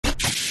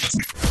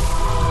Denounce.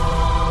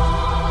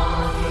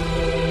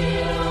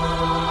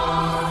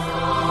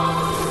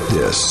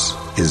 This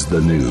is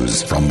the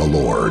news from the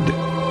Lord.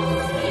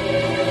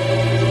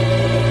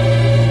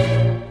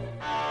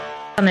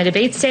 On the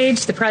debate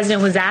stage, the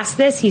president was asked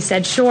this. He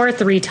said, sure,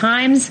 3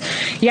 times.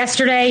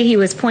 Yesterday, he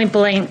was point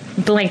blank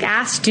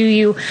asked, do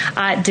you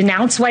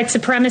denounce white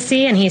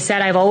supremacy? And he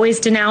said, I've always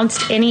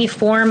denounced any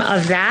form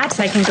of that.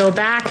 I can go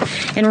back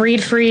and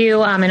read for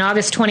you in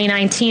August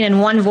 2019. In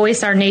one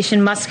voice, our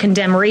nation must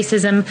condemn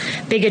racism,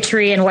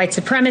 bigotry, and white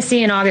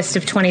supremacy. In August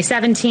of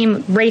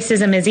 2017,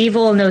 racism is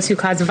evil, and those who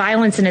cause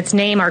violence in its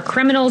name are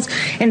criminals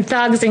and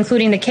thugs,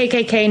 including the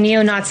KKK,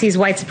 neo-Nazis,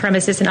 white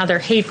supremacists, and other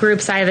hate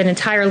groups. I have an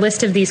entire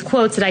list of these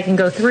quotes that I can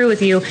go through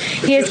with you.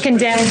 He has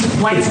condemned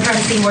white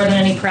supremacy more than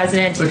any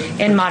president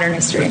in modern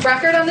history.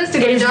 Record on this, the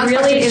John's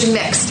question is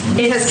mixed.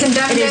 He has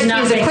condemned it. He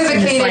has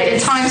equivocated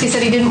at times. He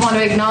said he didn't want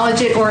to acknowledge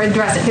it or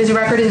address it. His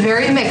record is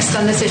very mixed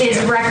on this issue.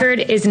 His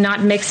record is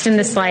not mixed in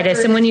the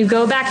slightest. And when you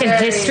go back in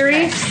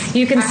history,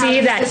 you can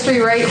see that history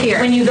right here.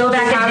 When you go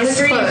back in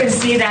history, you can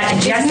see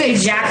that Jesse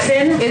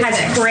Jackson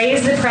has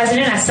praised the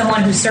president as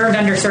someone who served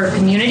underserved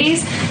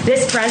communities.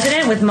 This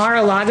president with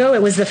Mar-a-Lago,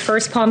 it was the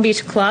first Palm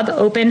Beach club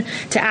open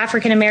to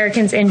African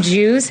Americans and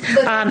Jews.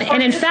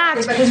 And in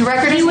fact, but his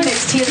record is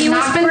mixed. He has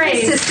not been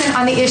consistent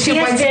on the issue of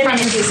white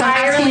supremacy. So I'm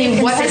asking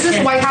you, what has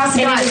this White House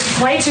done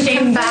to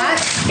combat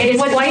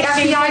what the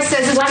FBI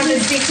says is one of the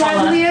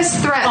deadliest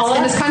threats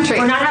in this country?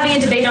 We're not having a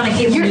debate on a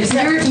cable news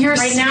network. You're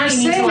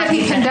saying that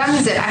he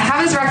condemns it. I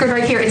have his record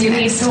right here. You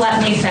need to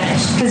let me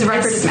finish. His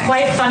record is mixed. It's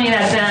quite funny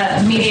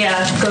that the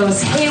media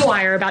goes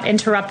haywire about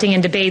interrupting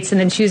in debates and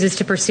then chooses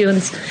to pursue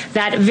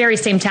that very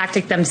same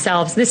tactic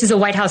themselves. This is a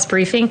White House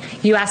briefing.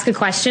 You ask a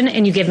question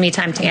and you give me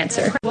time to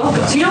answer.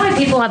 So you know why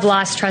people have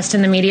lost trust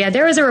in the media?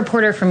 There was a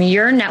reporter from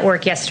your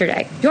network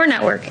yesterday, your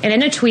network, and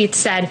in a tweet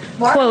said,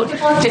 quote, the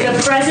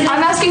president...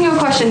 I'm asking you a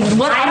question.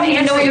 I don't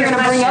even know what you're going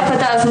to bring up, but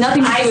that has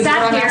nothing to do with what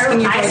I'm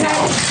asking you right now.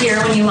 I sat here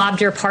when you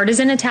lobbed your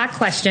partisan attack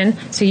question,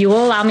 so you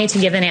will allow me to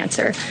give an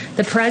answer.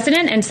 The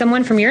president and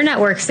someone from your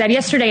network said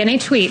yesterday in a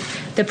tweet,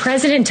 the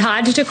president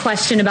dodged a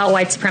question about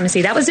white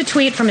supremacy. That was a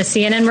tweet from a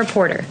CNN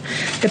reporter.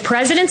 The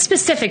president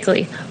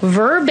specifically,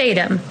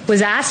 verbatim,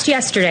 was asked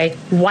yesterday,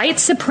 white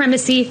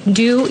supremacy,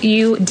 do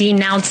you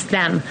denounce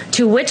them?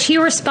 To which he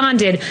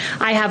responded,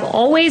 I have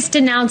always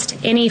denounced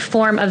any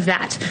form of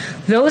that.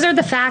 Those are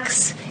the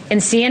facts. And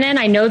CNN,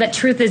 I know that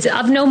truth is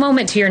of no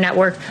moment to your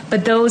network,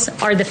 but those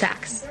are the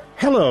facts.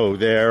 Hello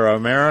there,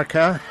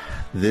 America.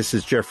 This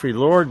is Jeffrey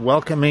Lord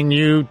welcoming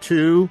you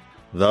to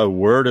the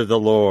Word of the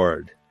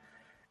Lord.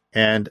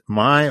 And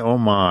my, oh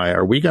my,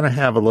 are we going to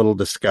have a little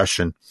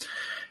discussion?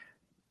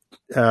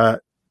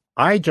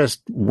 I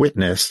just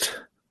witnessed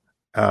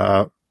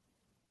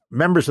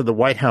members of the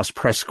White House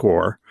press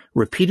corps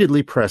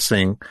repeatedly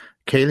pressing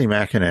Kayleigh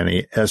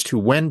McEnany as to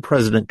when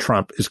President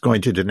Trump is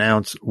going to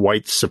denounce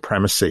white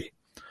supremacy.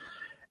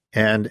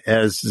 And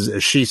as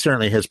she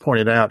certainly has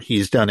pointed out,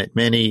 he's done it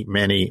many,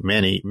 many,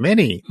 many,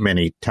 many,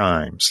 many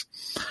times.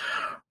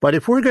 But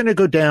if we're going to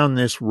go down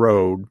this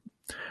road,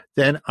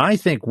 then I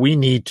think we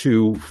need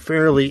to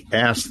fairly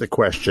ask the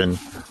question,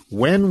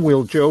 when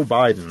will Joe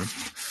Biden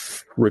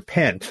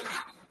repent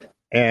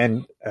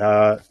and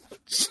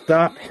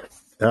stop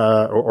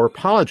or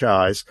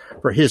apologize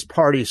for his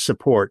party's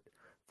support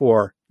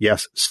for,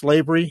 yes,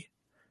 slavery,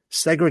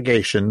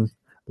 segregation,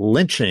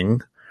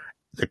 lynching,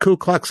 the Ku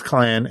Klux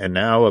Klan, and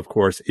now, of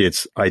course,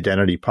 it's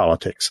identity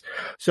politics.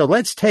 So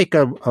let's take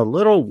a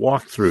little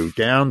walkthrough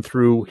down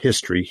through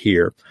history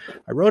here.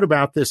 I wrote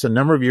about this a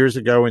number of years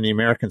ago in the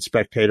American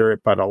Spectator,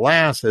 but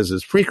alas, as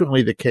is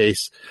frequently the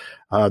case,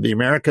 the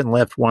American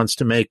left wants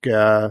to make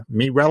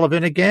me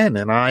relevant again,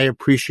 and I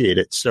appreciate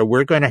it. So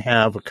we're going to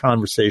have a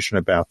conversation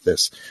about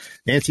this.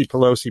 Nancy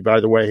Pelosi, by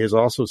the way, has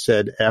also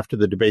said after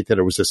the debate that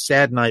it was a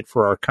sad night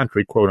for our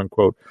country, quote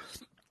unquote,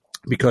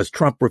 because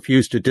Trump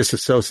refused to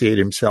disassociate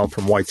himself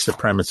from white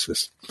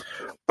supremacists.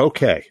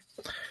 Okay,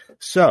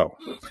 so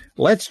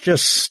let's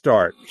just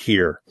start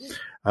here.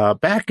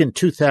 Back in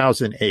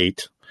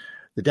 2008,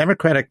 the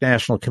Democratic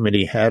National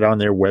Committee had on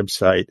their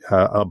website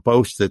a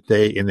boast that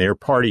they, in their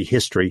party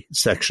history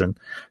section,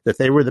 that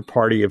they were the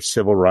party of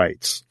civil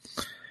rights.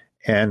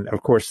 And,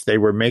 of course, they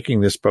were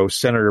making this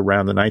boast centered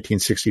around the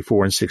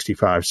 1964 and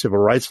 65 civil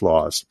rights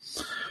laws.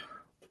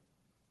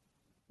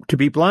 To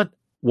be blunt,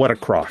 what a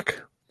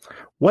crock.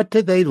 What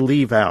did they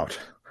leave out?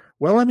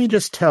 Well, let me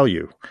just tell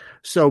you.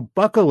 So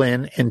buckle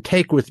in and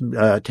take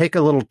a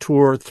little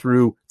tour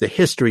through the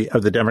history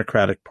of the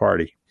Democratic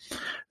Party.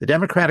 The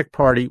Democratic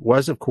Party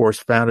was, of course,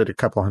 founded a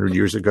couple hundred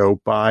years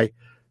ago by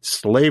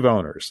slave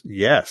owners.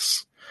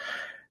 Yes.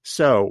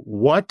 So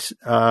what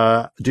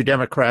do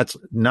Democrats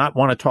not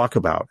want to talk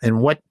about?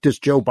 And what does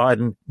Joe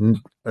Biden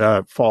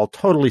fall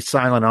totally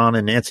silent on,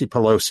 and Nancy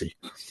Pelosi?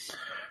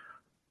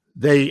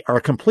 They are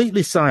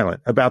completely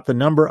silent about the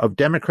number of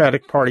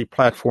Democratic Party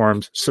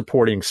platforms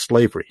supporting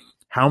slavery.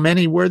 How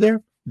many were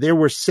there? There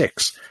were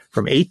 6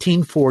 from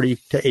 1840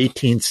 to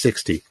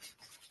 1860.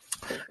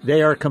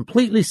 They are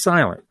completely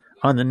silent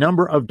on the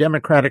number of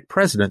Democratic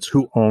presidents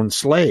who owned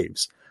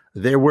slaves.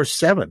 there were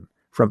 7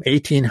 from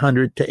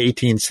 1800 to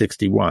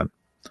 1861.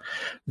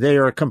 They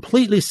are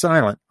completely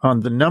silent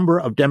on the number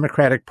of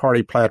Democratic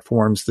Party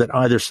platforms that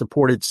either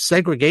supported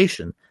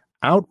segregation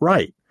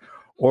outright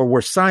or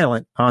were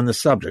silent on the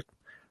subject.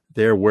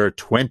 There were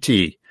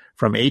 20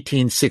 from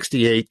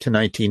 1868 to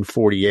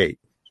 1948.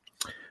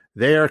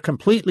 They are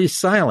completely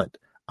silent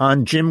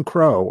on Jim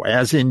Crow,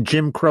 as in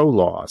Jim Crow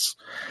laws,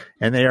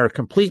 and they are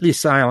completely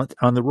silent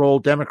on the role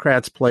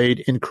Democrats played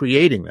in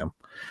creating them.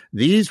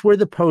 These were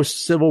the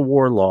post-Civil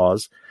War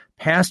laws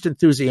passed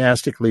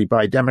enthusiastically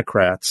by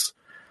Democrats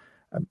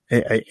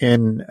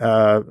in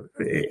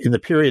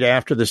the period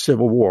after the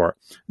Civil War.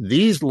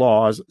 These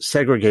laws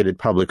segregated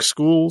public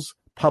schools,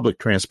 public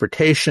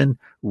transportation,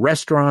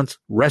 restaurants,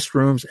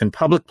 restrooms, and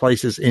public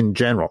places in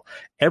general.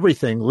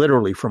 Everything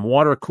literally from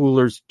water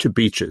coolers to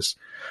beaches.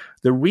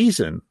 The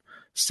reason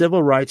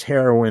civil rights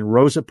heroine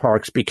Rosa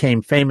Parks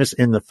became famous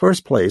in the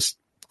first place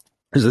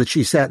is that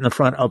she sat in the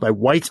front of a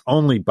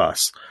whites-only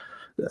bus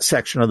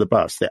section of the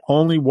bus. The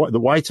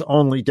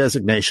whites-only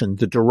designation,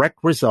 the direct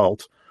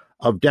result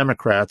of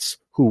Democrats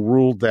who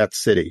ruled that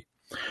city.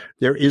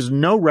 There is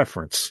no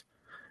reference,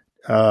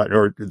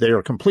 or they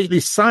are completely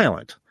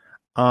silent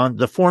on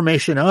the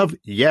formation of,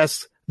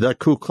 yes, the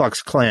Ku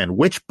Klux Klan,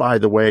 which, by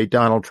the way,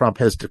 Donald Trump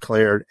has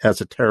declared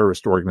as a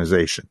terrorist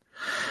organization.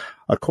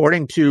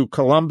 According to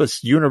Columbia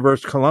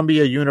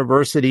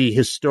University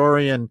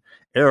historian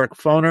Eric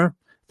Foner,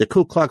 the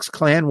Ku Klux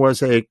Klan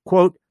was a,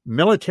 quote,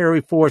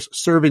 military force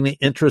serving the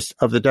interests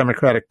of the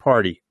Democratic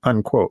Party,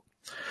 unquote.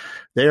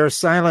 They are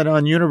silent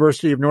on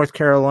University of North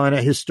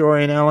Carolina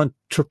historian Alan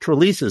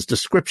Trelice's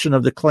description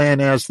of the Klan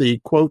as the,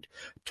 quote,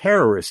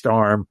 terrorist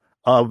arm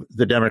of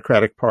the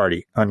Democratic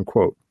Party,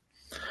 unquote.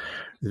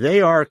 They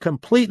are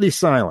completely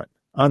silent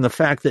on the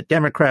fact that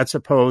Democrats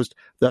opposed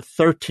the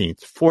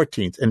 13th,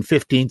 14th, and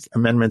 15th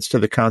Amendments to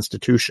the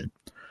Constitution.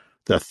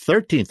 The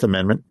 13th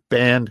Amendment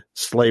banned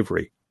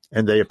slavery,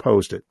 and they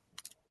opposed it.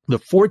 The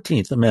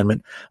 14th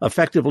Amendment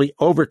effectively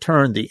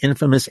overturned the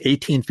infamous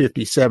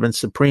 1857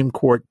 Supreme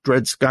Court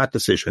Dred Scott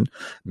decision,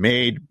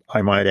 made,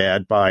 I might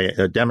add, by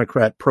a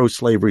Democrat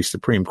pro-slavery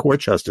Supreme Court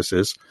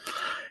justices.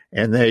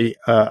 And they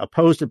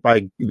opposed it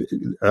by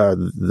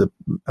the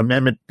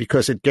amendment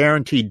because it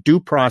guaranteed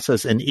due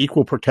process and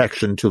equal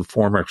protection to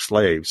former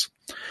slaves.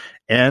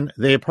 And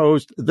they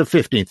opposed the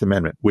 15th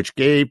Amendment, which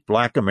gave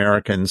Black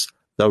Americans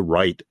the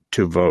right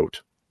to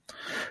vote.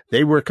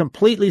 They were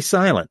completely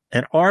silent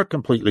and are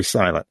completely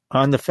silent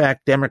on the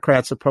fact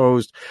Democrats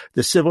opposed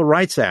the Civil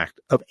Rights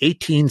Act of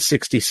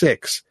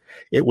 1866.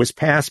 It was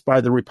passed by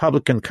the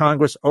Republican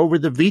Congress over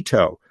the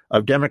veto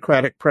of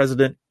Democratic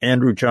President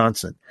Andrew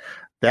Johnson.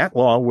 That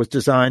law was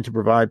designed to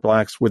provide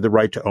blacks with the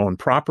right to own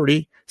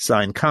property,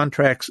 sign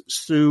contracts,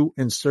 sue,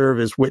 and serve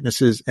as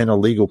witnesses in a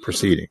legal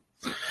proceeding.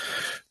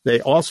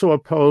 They also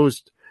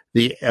opposed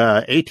the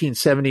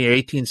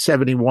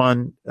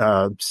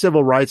 1870-1871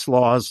 civil rights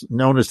laws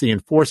known as the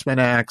Enforcement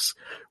Acts,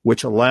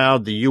 which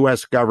allowed the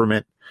U.S.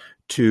 government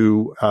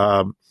to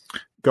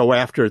go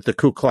after the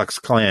Ku Klux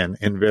Klan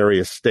in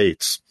various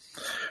states.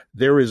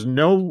 There was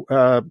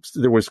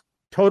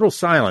total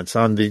silence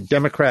on the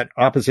Democrat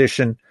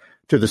opposition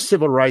to the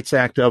Civil Rights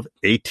Act of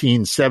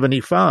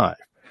 1875.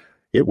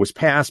 It was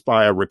passed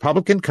by a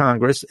Republican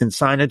Congress and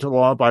signed into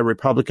law by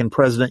Republican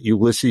President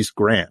Ulysses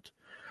Grant.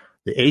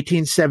 The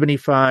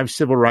 1875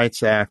 Civil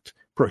Rights Act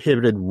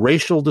prohibited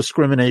racial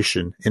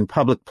discrimination in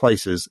public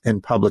places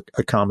and public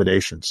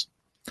accommodations.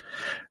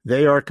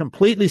 They are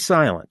completely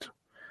silent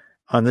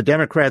on the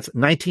Democrats'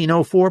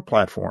 1904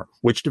 platform,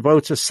 which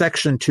devotes a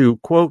section to,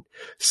 quote,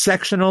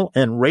 sectional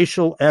and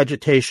racial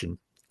agitation,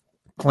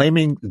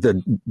 claiming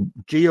the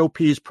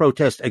GOP's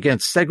protest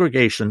against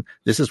segregation.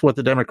 This is what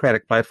the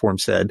Democratic platform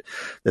said,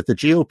 that the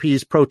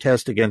GOP's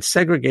protest against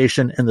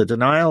segregation and the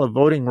denial of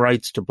voting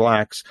rights to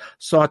blacks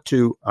sought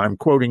to, I'm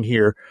quoting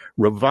here,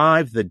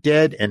 revive the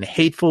dead and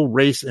hateful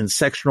race and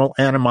sectional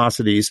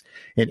animosities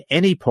in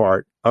any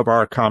part of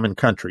our common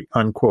country,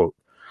 unquote.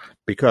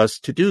 Because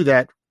to do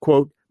that,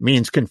 quote,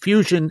 means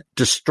confusion,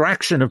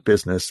 distraction of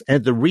business,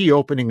 and the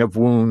reopening of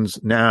wounds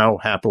now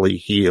happily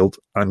healed,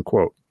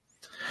 unquote.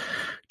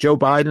 Joe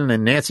Biden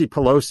and Nancy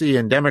Pelosi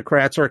and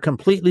Democrats are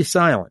completely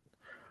silent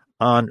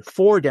on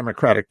 4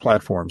 Democratic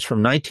platforms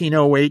from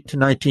 1908 to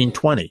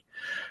 1920,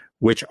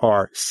 which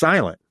are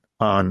silent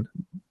on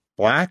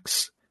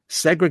blacks,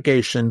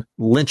 segregation,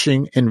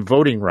 lynching, and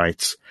voting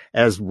rights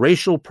as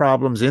racial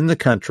problems in the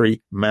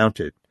country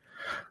mounted.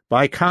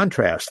 By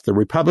contrast, the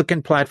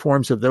Republican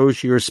platforms of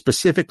those years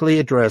specifically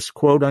address,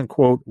 quote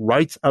unquote,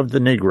 rights of the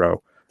Negro.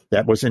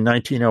 That was in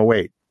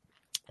 1908.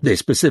 They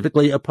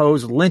specifically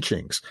opposed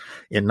lynchings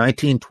in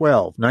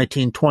 1912,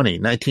 1920,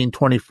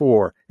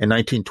 1924, and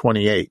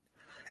 1928.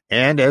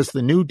 And as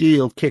the New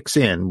Deal kicks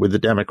in with the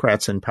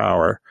Democrats in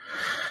power,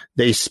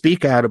 they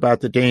speak out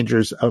about the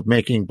dangers of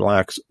making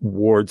blacks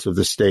wards of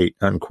the state,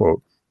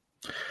 unquote.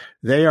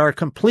 They are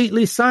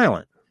completely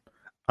silent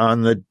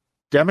on the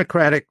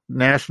Democratic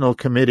National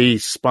Committee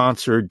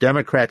sponsored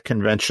Democrat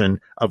Convention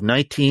of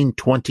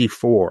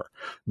 1924,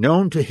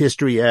 known to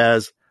history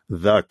as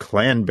the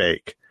Klan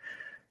Bake.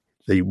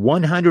 The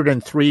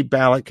 103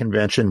 ballot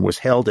convention was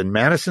held in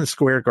Madison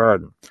Square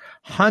Garden.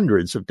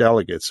 Hundreds of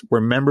delegates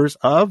were members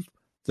of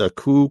the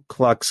Ku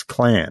Klux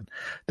Klan.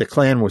 The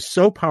Klan was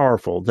so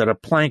powerful that a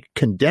plank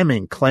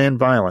condemning Klan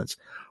violence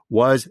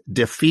was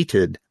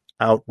defeated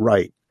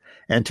outright.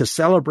 And to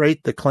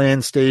celebrate, the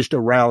Klan staged a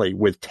rally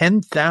with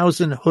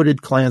 10,000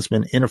 hooded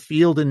Klansmen in a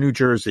field in New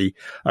Jersey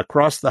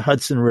across the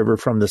Hudson River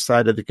from the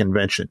site of the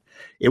convention.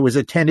 It was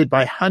attended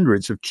by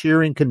hundreds of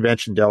cheering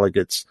convention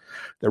delegates.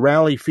 The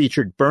rally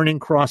featured burning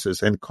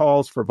crosses and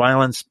calls for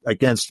violence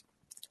against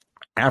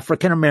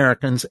African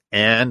Americans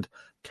and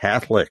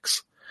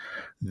Catholics.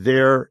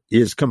 There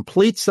is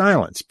complete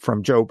silence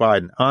from Joe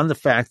Biden on the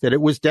fact that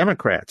it was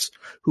Democrats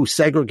who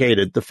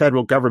segregated the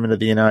federal government of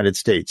the United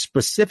States,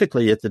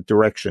 specifically at the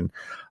direction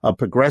of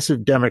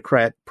progressive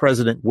Democrat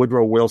President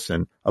Woodrow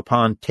Wilson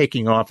upon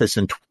taking office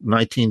in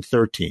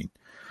 1913.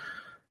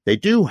 They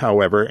do,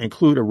 however,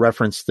 include a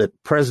reference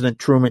that President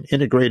Truman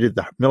integrated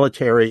the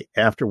military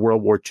after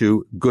World War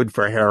II, good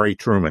for Harry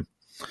Truman.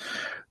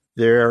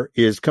 There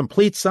is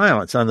complete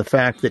silence on the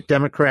fact that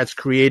Democrats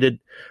created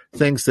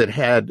things that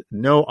had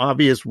no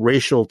obvious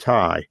racial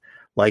tie,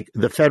 like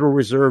the Federal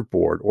Reserve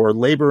Board or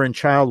labor and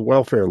child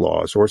welfare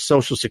laws or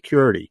Social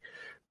Security,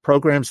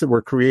 programs that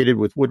were created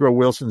with Woodrow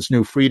Wilson's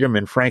New Freedom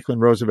and Franklin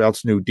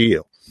Roosevelt's New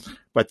Deal.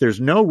 But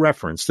there's no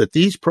reference that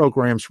these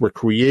programs were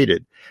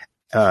created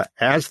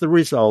as the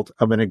result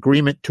of an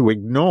agreement to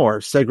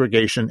ignore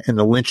segregation and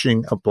the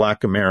lynching of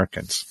Black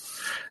Americans.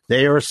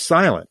 They are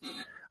silent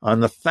on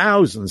the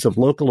thousands of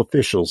local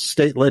officials,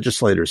 state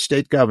legislators,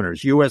 state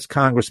governors, U.S.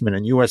 congressmen,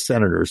 and U.S.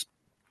 senators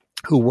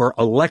who were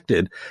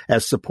elected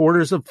as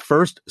supporters of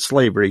first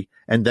slavery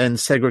and then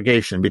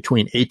segregation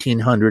between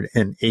 1800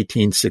 and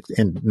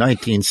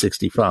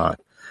 1965.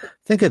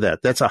 Think of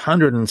that. That's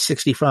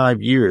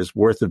 165 years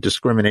worth of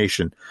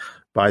discrimination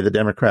by the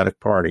Democratic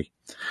Party.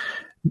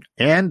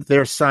 And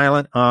they're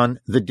silent on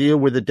the deal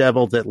with the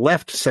devil that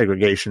left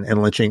segregation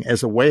and lynching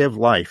as a way of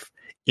life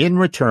in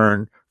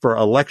return for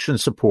election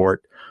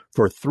support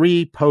for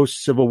three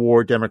post-Civil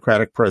War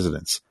Democratic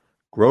presidents,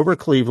 Grover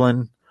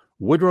Cleveland,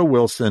 Woodrow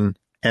Wilson,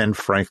 and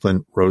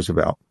Franklin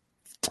Roosevelt.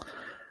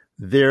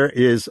 There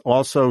is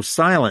also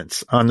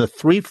silence on the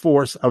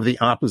three-fourths of the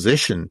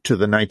opposition to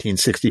the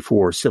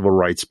 1964 Civil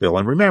Rights Bill.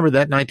 And remember,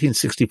 that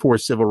 1964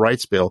 Civil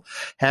Rights Bill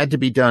had to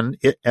be done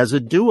as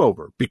a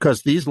do-over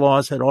because these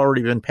laws had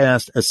already been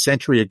passed a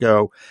century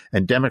ago,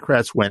 and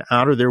Democrats went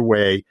out of their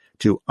way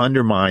to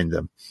undermine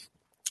them.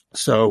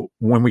 So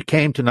when we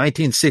came to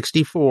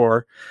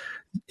 1964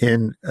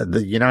 in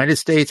the United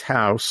States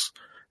House,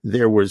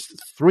 there was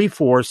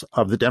three-fourths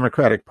of the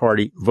Democratic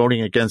Party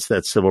voting against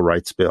that civil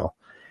rights bill.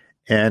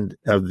 And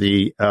of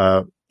the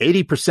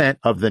 80%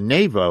 of the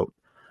nay vote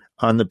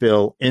on the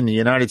bill in the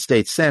United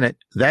States Senate,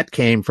 that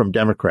came from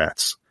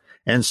Democrats.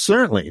 And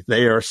certainly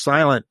they are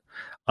silent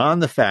on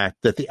the fact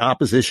that the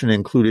opposition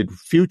included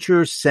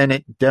future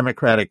Senate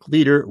Democratic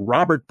leader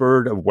Robert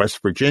Byrd of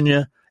West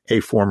Virginia, a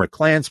former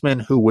Klansman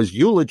who was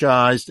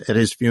eulogized at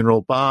his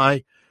funeral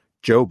by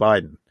Joe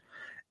Biden.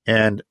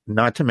 And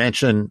not to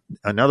mention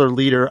another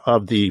leader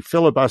of the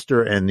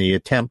filibuster and the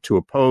attempt to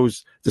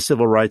oppose the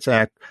Civil Rights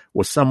Act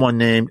was someone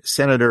named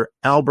Senator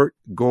Albert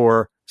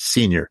Gore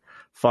Sr.,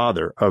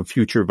 father of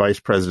future Vice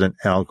President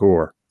Al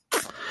Gore.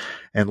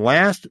 And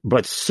last,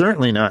 but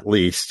certainly not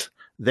least,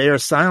 they are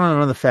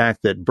silent on the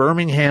fact that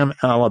Birmingham,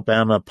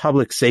 Alabama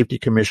Public Safety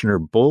Commissioner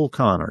Bull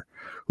Connor,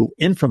 who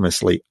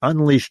infamously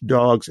unleashed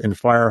dogs and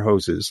fire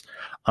hoses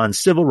on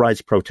civil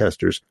rights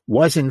protesters,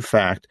 was in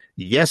fact,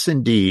 yes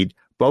indeed,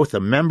 both a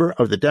member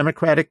of the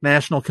Democratic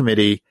National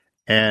Committee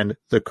and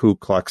the Ku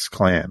Klux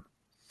Klan.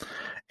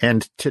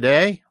 And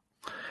today,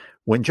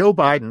 when Joe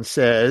Biden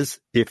says,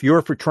 if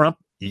you're for Trump,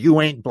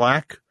 you ain't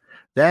black,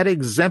 that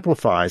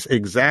exemplifies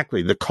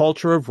exactly the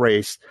culture of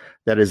race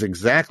that is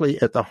exactly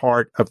at the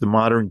heart of the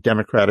modern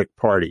Democratic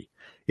Party.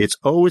 It's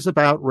always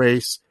about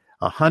race,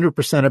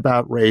 100%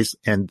 about race,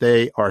 and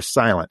they are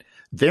silent.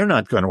 They're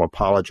not going to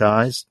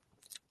apologize.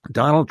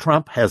 Donald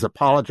Trump has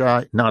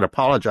not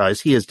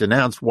apologized. He has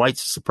denounced white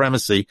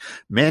supremacy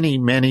many,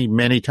 many,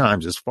 many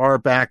times, as far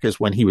back as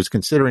when he was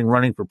considering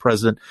running for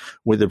president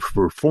with a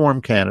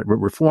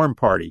Reform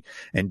Party.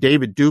 And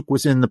David Duke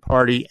was in the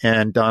party,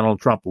 and Donald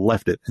Trump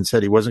left it and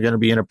said he wasn't going to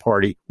be in a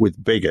party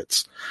with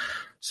bigots.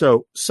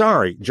 So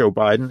sorry, Joe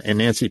Biden and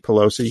Nancy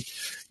Pelosi,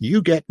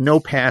 you get no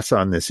pass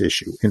on this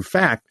issue. In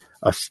fact,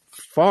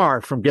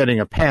 far from getting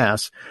a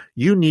pass,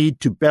 you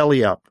need to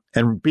belly up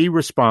and be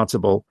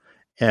responsible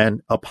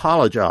and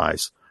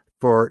apologize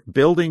for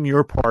building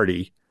your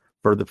party,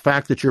 for the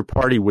fact that your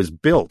party was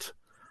built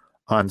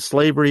on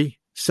slavery,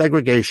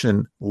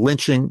 segregation,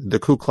 lynching, the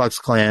Ku Klux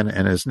Klan,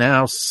 and is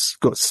now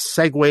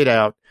segued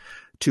out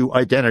to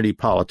identity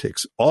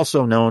politics,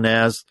 also known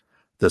as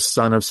the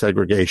son of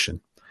segregation.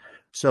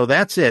 So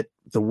that's it.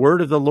 The word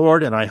of the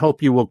Lord, and I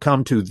hope you will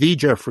come to the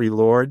Jeffrey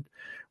Lord.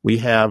 We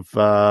have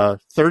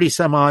 30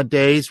 some odd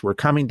days. We're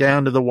coming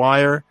down to the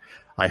wire.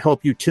 I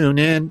hope you tune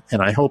in,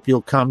 and I hope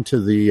you'll come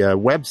to the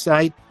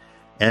website.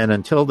 And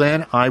until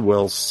then, I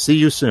will see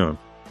you soon.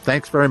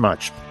 Thanks very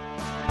much.